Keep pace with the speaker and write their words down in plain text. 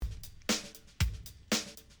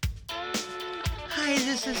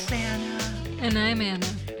This is Santa. And I'm Anna.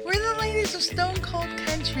 We're the ladies of Stone Cold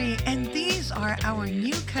Country, and these are our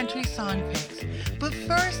new country song picks. But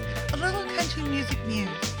first, a little country music news.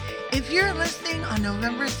 If you're listening on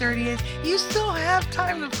November 30th, you still have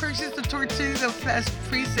time to purchase the Tortuga Fest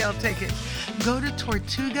pre-sale tickets. Go to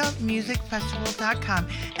tortugamusicfestival.com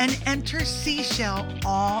and enter Seashell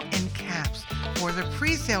all in caps for the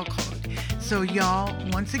pre-sale code. So y'all,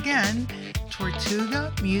 once again,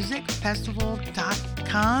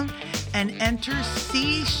 tortugamusicfestival.com and enter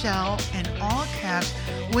Seashell in all caps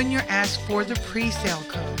when you're asked for the pre-sale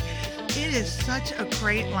code. It is such a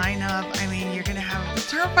great lineup. I mean, you're going to have the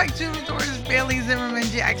Turnpike Troubadours, Bailey Zimmerman,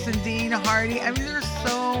 Jackson Dean, Hardy. I mean, there's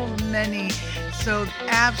so many. So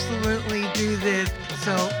absolutely do this.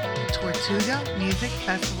 So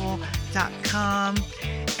tortugamusicfestival.com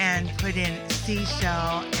and put in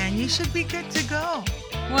Seashell and you should be good to go.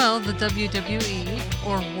 Well, the WWE,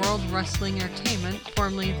 or World Wrestling Entertainment,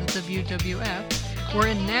 formerly the WWF, were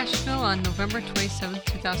in Nashville on November 27,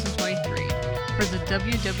 2023 for the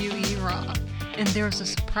WWE Raw. And there was a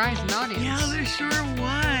surprise audience. Yeah, there sure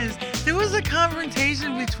was. There was a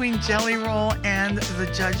confrontation between Jelly Roll and the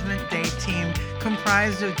Judgment Day team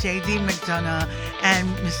comprised of JD McDonough and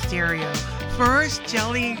Mysterio. First,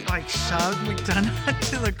 Jelly shoved McDonough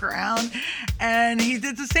to the ground, and he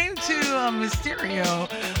did the same to Mysterio.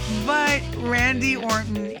 But Randy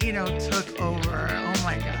Orton, took over. Oh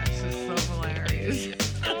my gosh, it's so hilarious.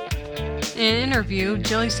 In an interview,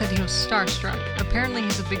 Jelly said he was starstruck. Apparently,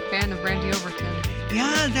 he's a big fan of Randy Orton.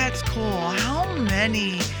 Yeah, that's cool. How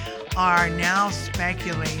many are now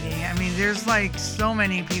speculating? I mean, there's so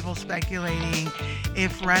many people speculating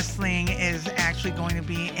if wrestling is actually going to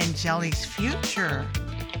be in Jelly's future.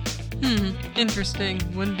 Interesting.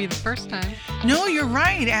 Wouldn't be the first time. No, you're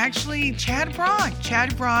right. Actually, Chad Brock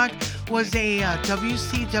was a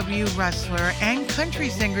WCW wrestler and country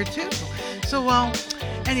singer too. So,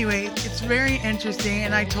 anyway, it's very interesting,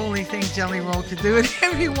 and I totally think Jelly Roll could do it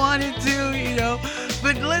if he wanted to,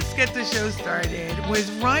 But let's get the show started with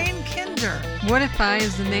Ryan Kinder. What If I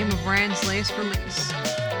is the name of Ryan's latest release.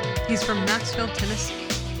 He's from Knoxville, Tennessee.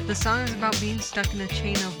 The song is about being stuck in a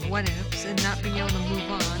chain of what-ifs and not being able to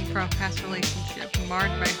move on from a past relationship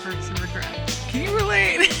marred by hurts and regrets. Can you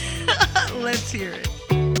relate? Let's hear it.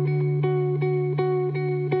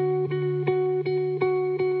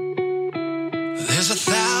 There's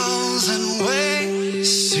 1,000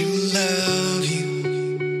 ways to love you.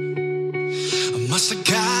 I must have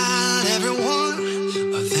got every one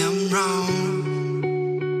of them wrong.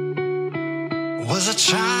 Was I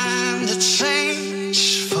trying to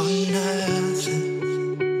change for nothing?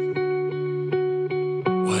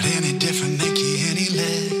 Would any different make you any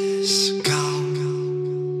less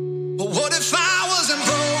gone? But what if I wasn't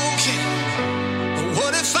broken? But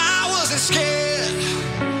what if I wasn't scared?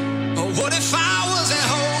 But what if I wasn't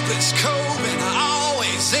hopeless, coping,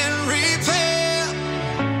 always in repair?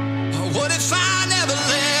 But what if I never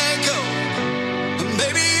let go?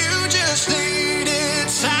 Maybe you just needed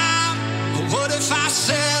time. But what if I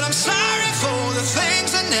said I'm sorry for the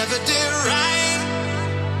things I never did right?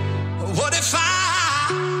 But what if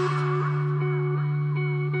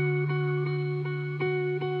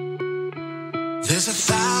there's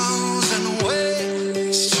 1,000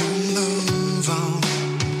 ways to move on.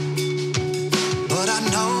 But I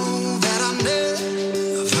know that I'll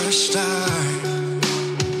never start.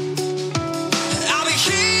 I'll be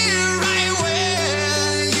here right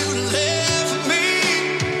where you left me,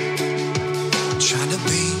 trying to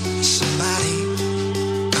be somebody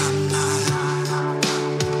I'm not.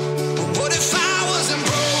 But what if I wasn't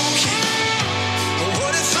broken? But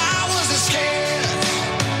what if I wasn't scared?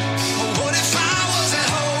 But what if I wasn't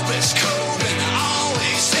hopeless, coping,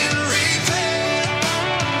 always in repair?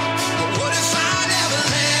 But what if I never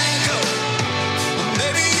let go?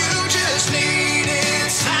 Maybe you just needed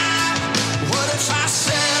time. What if I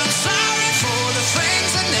said I'm sorry for the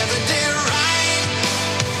things I never did right?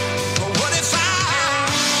 But what if I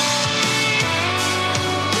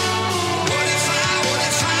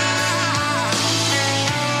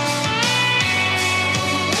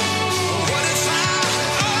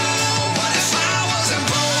wasn't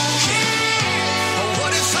broken? Or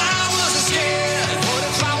what if I wasn't scared?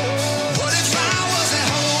 What if I wasn't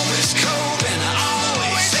hopeless, coping,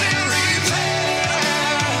 always in repair?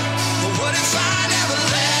 But what if I never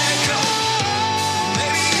let go?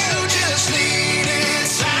 Maybe you just needed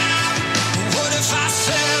time. What if I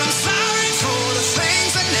said I'm sorry for the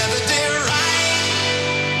things I never did right?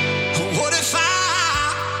 What if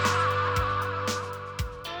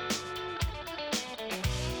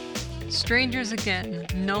Strangers Again,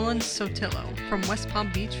 Nolan Sotillo from West Palm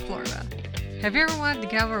Beach, Florida. Have you ever wanted to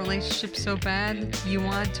get out of a relationship so bad you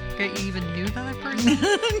wanted to forget you even knew the other person?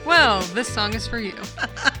 Well, this song is for you.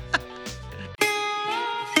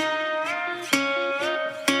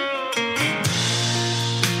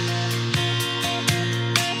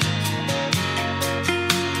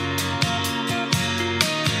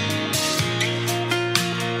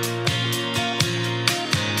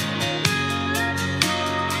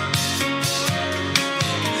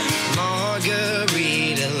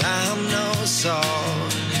 Margarita, lime, no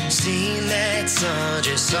salt. Seen that sun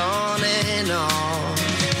just on and on.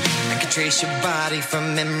 I can trace your body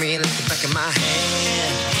from memory like the back of my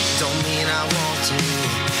hand. Don't mean I want to,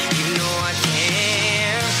 you know I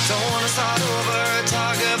can. Don't wanna start over or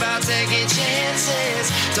talk about taking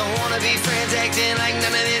chances. Don't wanna be friends acting like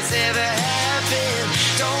none of this ever happened.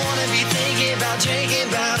 Don't wanna be thinking about drinking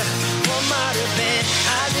about what might have been.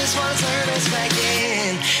 I just wanna turn us back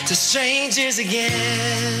in to strangers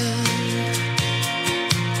again.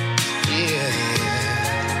 Yeah.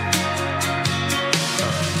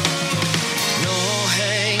 No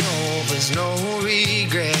hangovers, no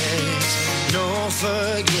regrets, no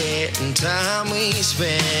forgetting time we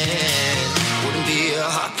spent. Wouldn't be a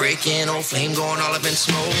heartbreaking old flame going all up in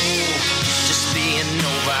smoke. Just being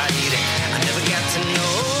nobody that I never got to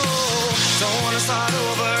know. Don't wanna start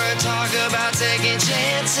over and talk about taking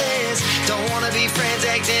chances. Don't wanna be friends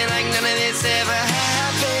acting like none of this ever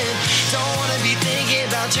happened. Don't wanna be thinking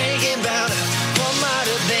about drinking about what might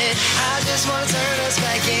have been. I just wanna turn us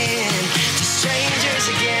back in to strangers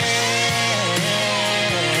again.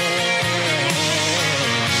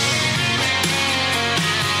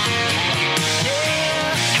 Yeah,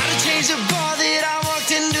 how to change the bar that I walked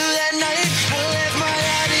into that night. How to left my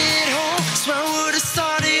ID at home. Swear I would've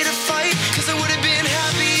started a fight. Cause I would've been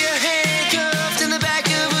happier handcuffed in the back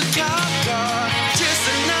of a cop car. Just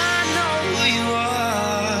to not know who you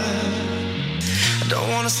are. I don't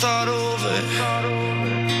wanna start over.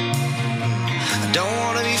 I don't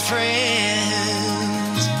wanna be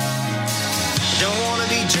friends. I don't wanna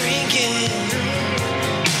be drinking.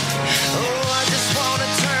 Oh, I just wanna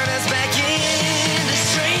turn us back into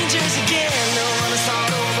strangers again. Don't wanna start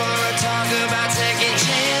over or talk about taking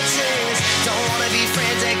chances. Don't wanna be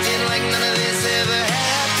friends acting like none of this ever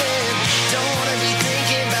happened. Don't wanna be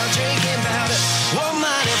thinking about drinking about what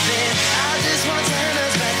might have been. I just wanna turn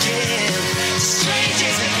us back in to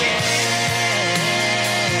strangers again.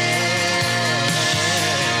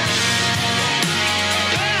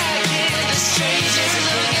 Back into strangers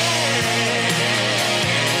again.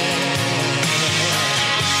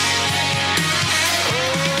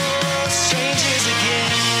 Oh, strangers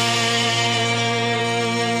again.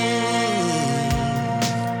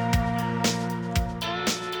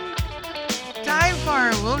 Dive Bar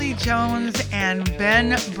Willie Jones and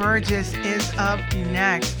Ben Burgess is up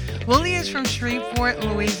next. Willie is from Shreveport,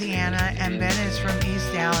 Louisiana, and Ben is from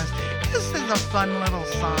East Dallas. This is a fun little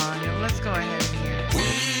song. Let's go ahead and hear it. We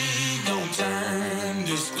gon' turn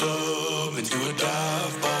this club into a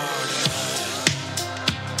dive bar tonight.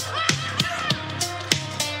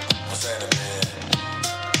 What's that, man?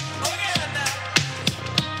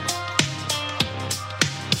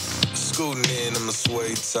 Scooting in on the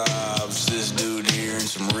suede tops. This dude here in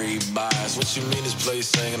some Reeboks. What you mean this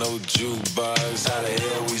place ain't no jukebox? How the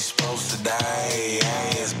hell we supposed to die?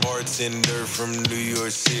 This bartender from New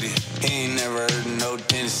York City. He ain't never heard of no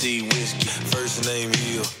Tennessee whiskey. First name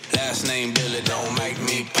Hill, last name Billy. Don't make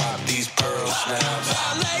me pop these pearl snaps.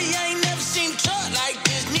 Ballet, I ain't never seen a truck like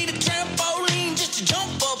this. Need a trampoline just to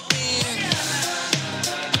jump up in.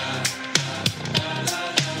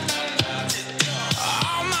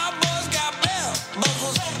 All my boys got belt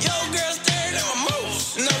buckles. Yo, girl staring at my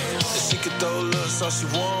moves. No, she could throw looks all she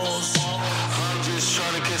wants. I'm just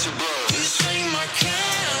trying to catch a buzz. This ain't my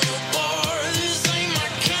kind of bar. This ain't my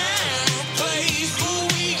kind of place.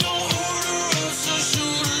 But we gon' order up some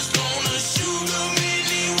shooters. Gonna shoot 'em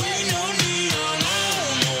anyway. No neon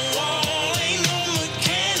on the wall. Ain't no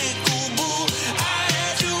mechanical bull. I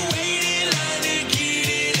had to wait in line to get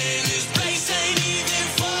it. And this place ain't even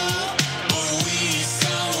full. But we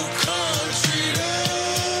so country love.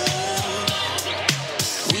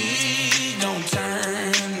 We gon'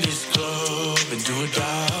 turn this club into a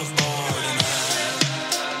dive bar tonight.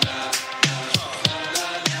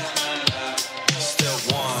 Step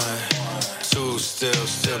one, two step,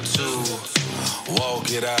 step two,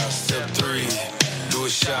 walk it out. Step three, do a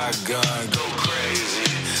shotgun, go crazy,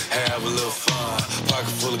 have a little fun.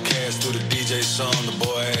 Pocket full of cash through the DJ song. The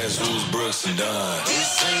boy asked who's Brooks and Dunn.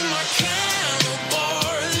 This ain't my kind of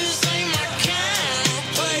bar. This ain't my kind of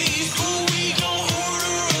place. But we gon'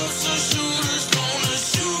 order up some shooters. Gonna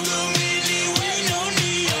shoot 'em anyway. No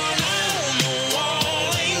neon on the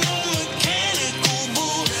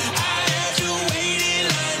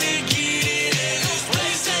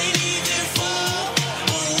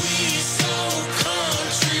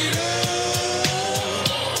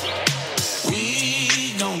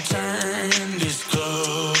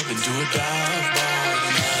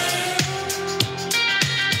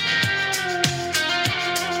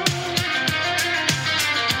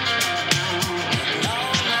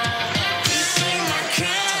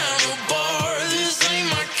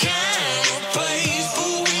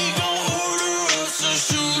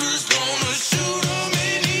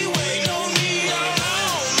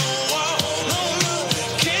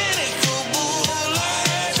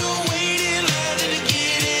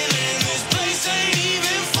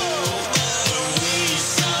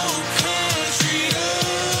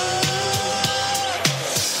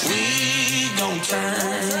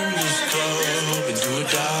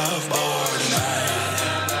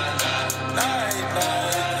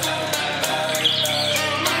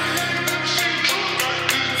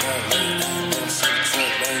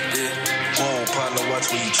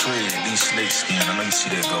clear, at least snake skin. I know you see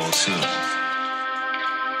that gold too.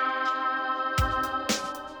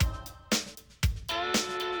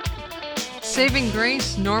 Saving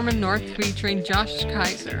Grace, Norman North featuring Josh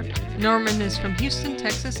Kaiser. Norman is from Houston,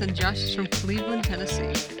 Texas, and Josh is from Cleveland,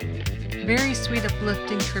 Tennessee. Very sweet,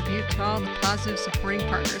 uplifting tribute to all the positive supporting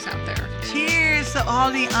partners out there. Cheers to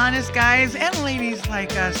all the honest guys and ladies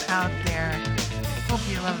like us out there. Hope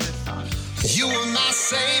you love this song. You were my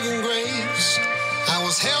saving grace. I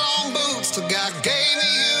was hell on boots till God gave me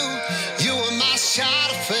you. You were my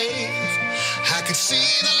shot of faith. I could see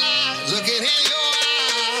the light looking in your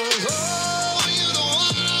eyes. Oh, you're the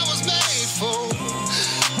one I was made for.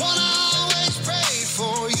 One I always prayed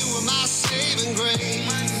for. You were my saving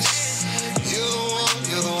grace.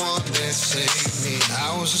 You're the one that saved me.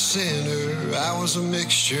 I was a sinner. I was a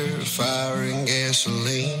mixture of fire and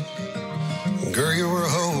gasoline. Girl, you were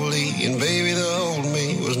holy, and baby, the old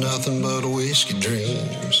me was nothing but whiskey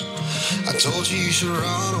dreams. I told you you should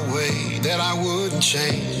run away, that I wouldn't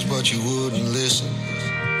change, but you wouldn't listen.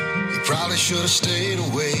 You probably should have stayed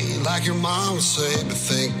away, like your mom would say, but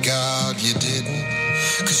thank God you didn't.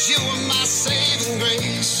 'Cause you were my saving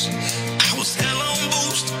grace. I was hell on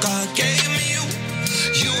boost, God gave me you.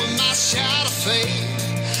 You were my shot of faith.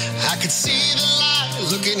 I could see the light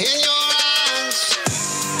looking in your eyes.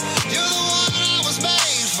 You're the one I was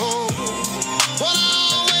made for. What I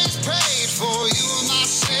always prayed for. You were my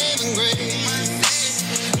saving grace.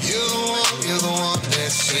 You're the one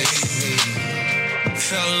that saved me.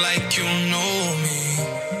 Felt like you know me.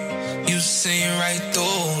 You seen right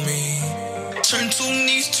through me. Turn two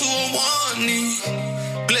knees to a one knee.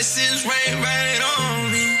 Blessings rain right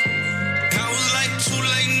on me. I was like 2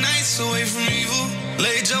 late nights away from evil.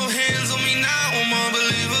 Laid your hands on me, now I'm a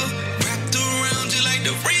believer. Wrapped around you like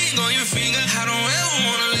the ring on your finger. I don't ever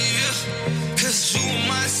wanna leave you. 'Cause you were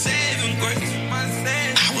my saving grace.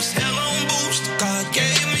 I was hell on boost, God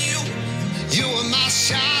gave me you. You were my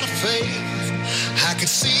shot of faith. I could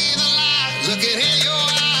see the light looking in your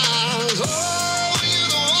eyes. Oh,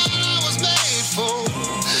 you're the one I was made for.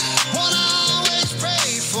 What I always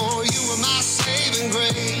prayed for. You were my saving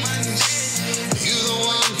grace. You're the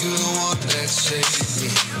one that saved me.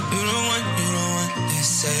 You the one that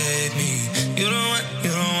saved me. You the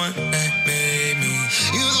one that made me.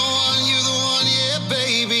 You're the one, yeah,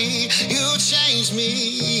 baby. You changed me,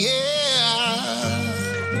 yeah.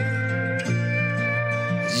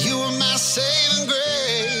 You were my saving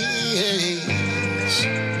grace.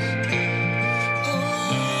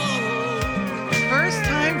 First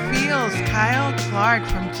Time Feels, Kyle Clark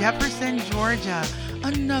from Jefferson, Georgia.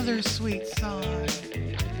 Another sweet song.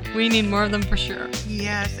 We need more of them for sure.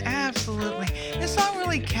 Yes, absolutely. This song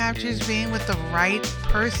really captures being with the right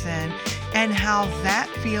person and how that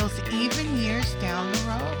feels even years down the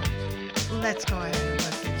road. Let's go ahead and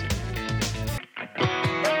listen to it.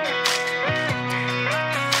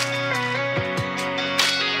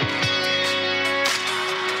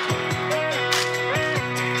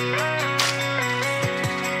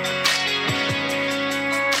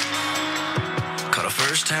 Caught a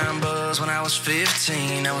first time buzz when I was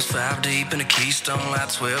 15. I was 5 deep in a Keystone Light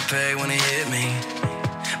 12 pay when it hit me.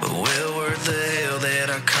 But well worth the hell that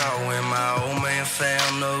I caught when my old man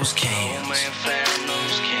found those cans.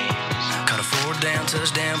 Caught a 4-down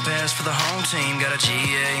touchdown pass for the home team. Got a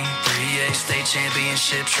GA, 3A state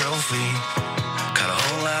championship trophy. Caught a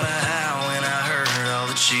whole lot of how when I heard all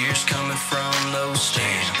the cheers coming from those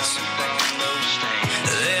stands.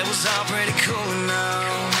 That was all pretty cool and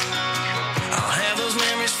all. I'll have those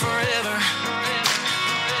memories forever.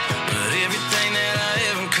 But everything that I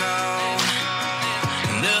ever called,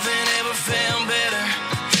 nothing ever felt better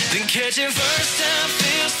than catching first time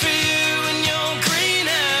feels for you and your green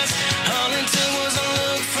eyes. All it took was a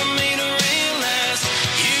look for me to realize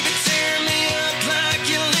you've been tearing me up like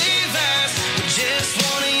your Levi's. With just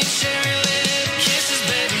one of your cherry lip kisses,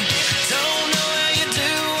 baby. Don't know how you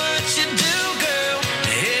do what you do, girl.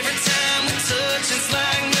 Every time we touch, it's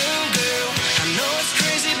like new, girl. I know it's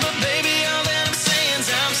crazy, but baby, all that I'm saying is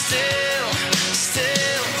I'm still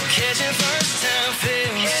catching first time feels.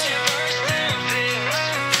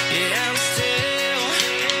 Yeah, I'm still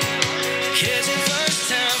catching first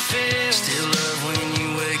time feels. Still love when you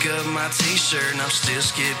wake up my t-shirt, and I'm still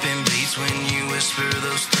skipping beats when you whisper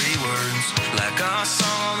those 3 words. Like our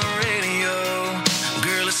song on the radio,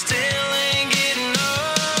 girl, it still ain't getting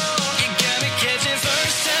old. You got me catching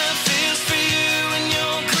first time feels for you and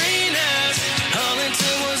your green eyes. All it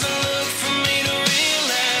took was a look for me to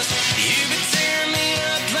realize you've been tearing me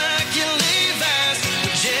up like your Levi's.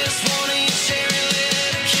 With just one of your cherry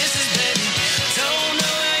lip kisses, baby. Don't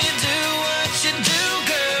know how you do what you do,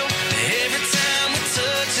 girl. Every time we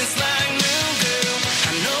touch,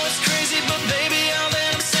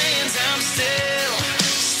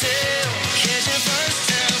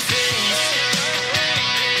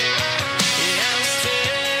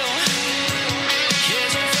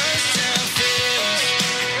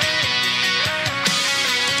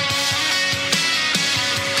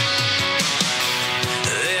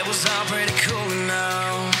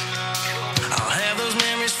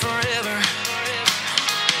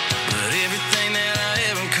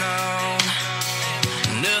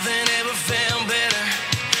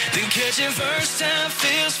 Catching first time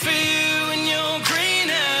feels for you in your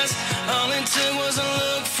green eyes. All it took was a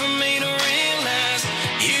look for me to realize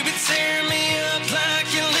you be tearing me up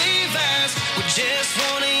like your Levi's with just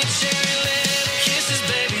one of your cherry lip kisses,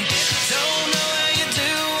 baby. Don't know how you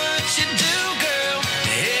do what you do, girl.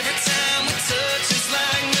 Every time we touch, it's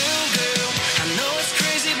like new, girl. I know it's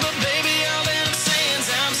crazy, but baby, all that I'm saying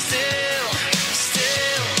is I'm still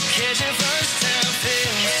catching first time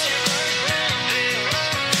feels.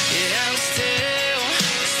 Yeah, I'm still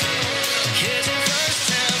catching first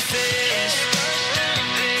time feels.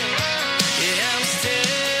 Yeah, I'm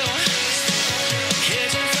still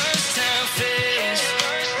catching first time feels.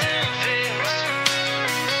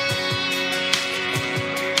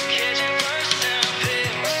 Catching first time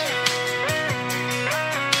feels.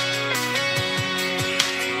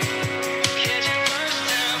 Catching first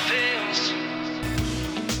time feels.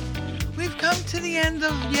 We've come to the end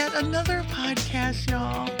of yet another podcast,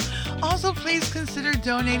 y'all. Also, please consider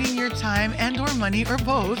donating your time and or money or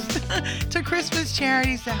both to Christmas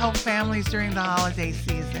charities to help families during the holiday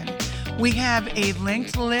season. We have a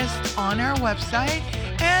linked list on our website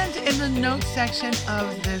and in the notes section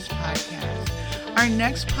of this podcast. Our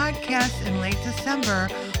next podcast in late December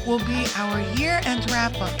will be our year-end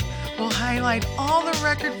wrap-up. We'll highlight all the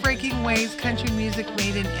record-breaking ways country music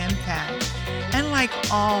made an impact. And like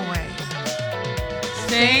always,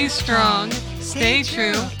 Stay strong, stay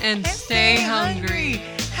true, and stay hungry.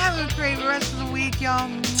 Have a great rest of the week, y'all.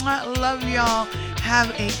 Mwah. Love y'all.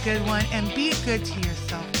 Have a good one and be good to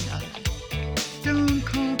yourself and others.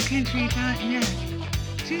 StoneColdCountry.net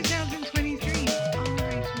 2000